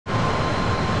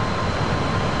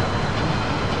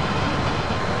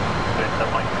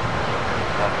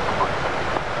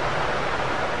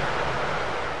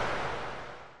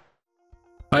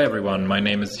everyone, my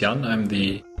name is Jan. I'm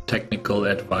the technical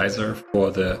advisor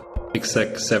for the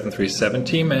IXEG 737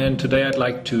 team, and today I'd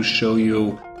like to show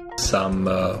you some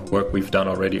work we've done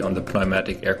already on the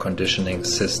pneumatic air conditioning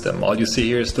system. All you see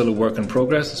here is still a work in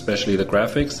progress, especially the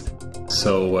graphics,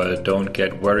 so don't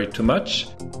get worried too much.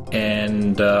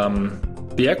 And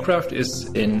the aircraft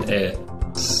is in a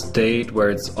state where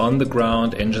it's on the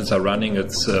ground, engines are running,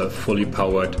 it's fully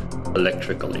powered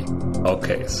electrically.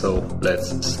 Okay, so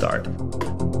let's start.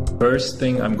 First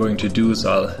thing I'm going to do is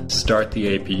I'll start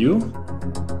the APU,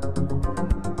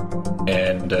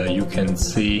 and you can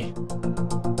see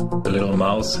the little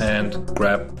mouse hand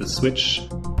grab the switch,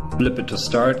 flip it to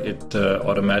start, it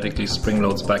automatically spring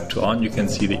loads back to on. You can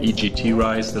see the EGT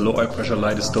rise, the low air pressure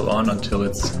light is still on until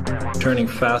it's turning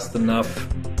fast enough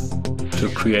to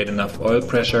create enough oil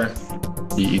pressure.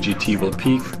 The EGT will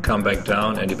peak, come back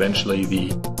down, and eventually the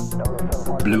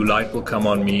blue light will come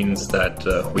on, means that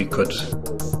we could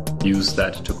use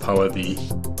that to power the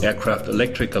aircraft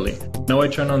electrically. Now I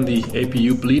turn on the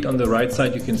APU bleed. On the right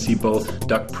side you can see both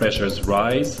duct pressures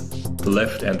rise. The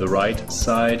left and the right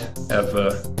side have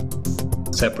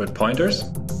separate pointers.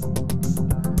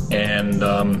 And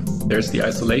there's the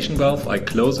isolation valve. I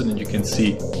close it and you can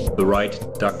see the right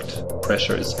duct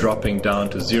pressure is dropping down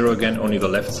to 0 again, only the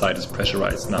left side is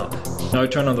pressurized now. Now I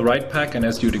turn on the right pack, and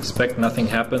as you'd expect, nothing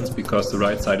happens because the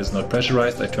right side is not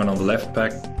pressurized. I turn on the left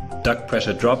pack, duct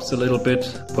pressure drops a little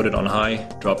bit, put it on high,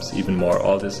 drops even more.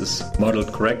 All this is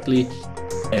modeled correctly.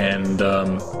 And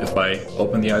if I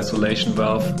open the isolation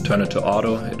valve, turn it to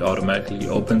auto, it automatically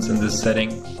opens in this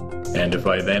setting. And if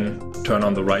I then turn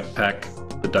on the right pack,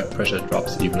 the duct pressure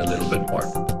drops even a little bit more.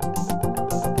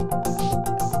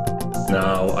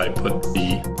 Now I put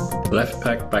the left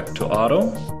pack back to auto,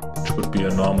 which would be a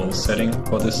normal setting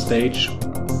for this stage.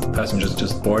 Passengers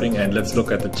just boarding, and let's look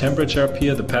at the temperature up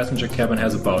here. The passenger cabin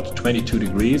has about 22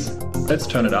 degrees. Let's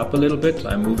turn it up a little bit.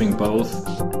 I'm moving both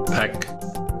pack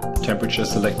temperature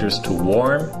selectors to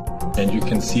warm, and you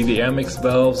can see the air mix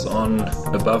valves on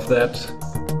above that.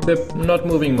 They're not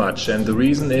moving much, and the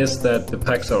reason is that the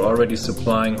packs are already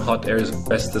supplying hot air as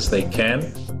best as they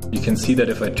can. You can see that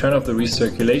if I turn off the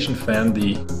recirculation fan,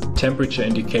 the temperature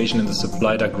indication in the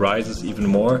supply duct rises even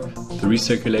more. The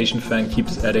recirculation fan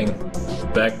keeps adding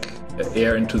back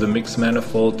air into the mix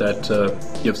manifold that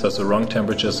gives us a wrong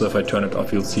temperature, so if I turn it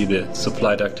off you'll see the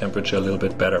supply duct temperature a little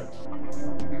bit better.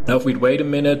 Now if we'd wait a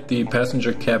minute, the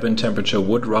passenger cabin temperature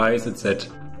would rise. It's at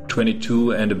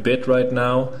 22 and a bit right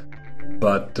now.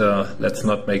 But let's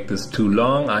not make this too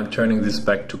long. I'm turning this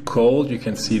back to cold. You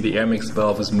can see the air mix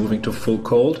valve is moving to full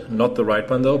cold. Not the right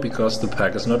one though, because the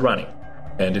pack is not running.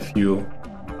 And if you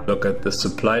look at the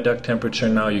supply duct temperature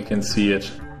now, you can see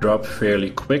it drop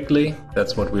fairly quickly.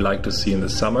 That's what we like to see in the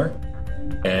summer.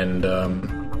 And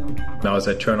now as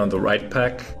I turn on the right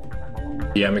pack,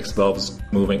 the air mix valve is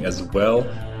moving as well.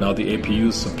 Now the APU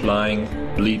is supplying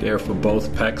bleed air for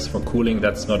both packs for cooling.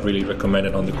 That's not really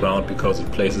recommended on the ground because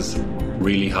it places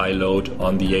really high load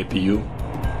on the APU.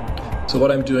 So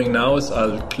what I'm doing now is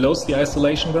I'll close the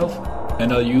isolation valve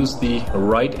and I'll use the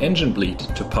right engine bleed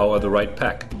to power the right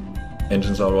pack.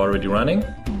 Engines are already running,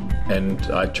 and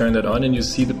I turn that on and you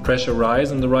see the pressure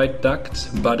rise in the right duct,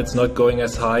 but it's not going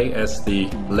as high as the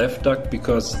left duct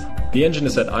because the engine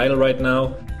is at idle right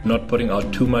now, not putting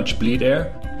out too much bleed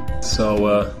air.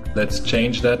 So let's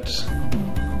change that.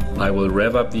 I will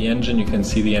rev up the engine. You can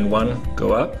see the N1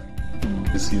 go up.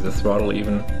 You see the throttle,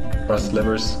 even thrust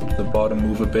levers to the bottom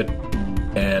move a bit,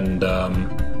 and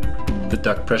the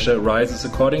duct pressure rises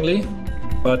accordingly.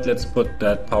 But let's put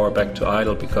that power back to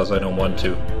idle because I don't want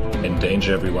to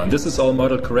endanger everyone. This is all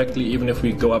modeled correctly. Even if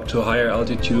we go up to a higher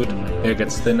altitude, air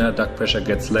gets thinner, duct pressure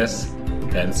gets less,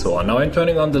 and so on. Now I'm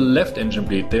turning on the left engine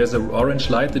bleed. There's an orange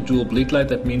light, the dual bleed light.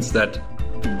 That means that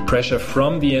pressure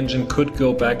from the engine could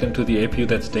go back into the APU.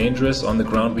 That's dangerous. On the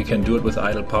ground we can do it with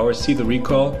idle power. See the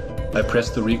recall? I press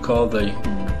the recall, the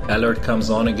alert comes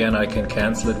on again. I can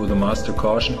cancel it with a master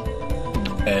caution.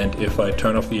 And if I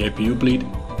turn off the APU bleed,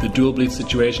 the dual bleed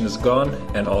situation is gone,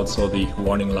 and also the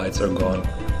warning lights are gone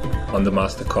on the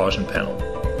master caution panel.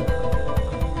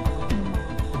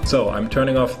 So I'm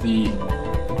turning off the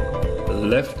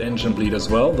left engine bleed as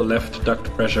well. The left duct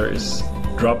pressure is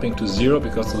dropping to 0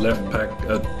 because the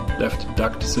left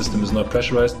duct system is not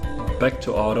pressurized. Back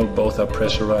to auto, both are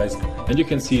pressurized, and you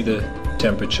can see the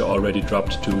temperature already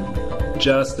dropped to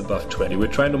just above 20. We're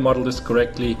trying to model this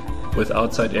correctly with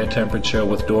outside air temperature,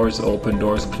 with doors open,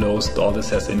 doors closed. All this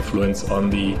has influence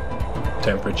on the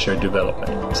temperature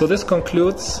development. So this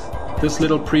concludes this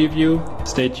little preview.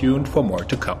 Stay tuned for more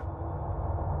to come.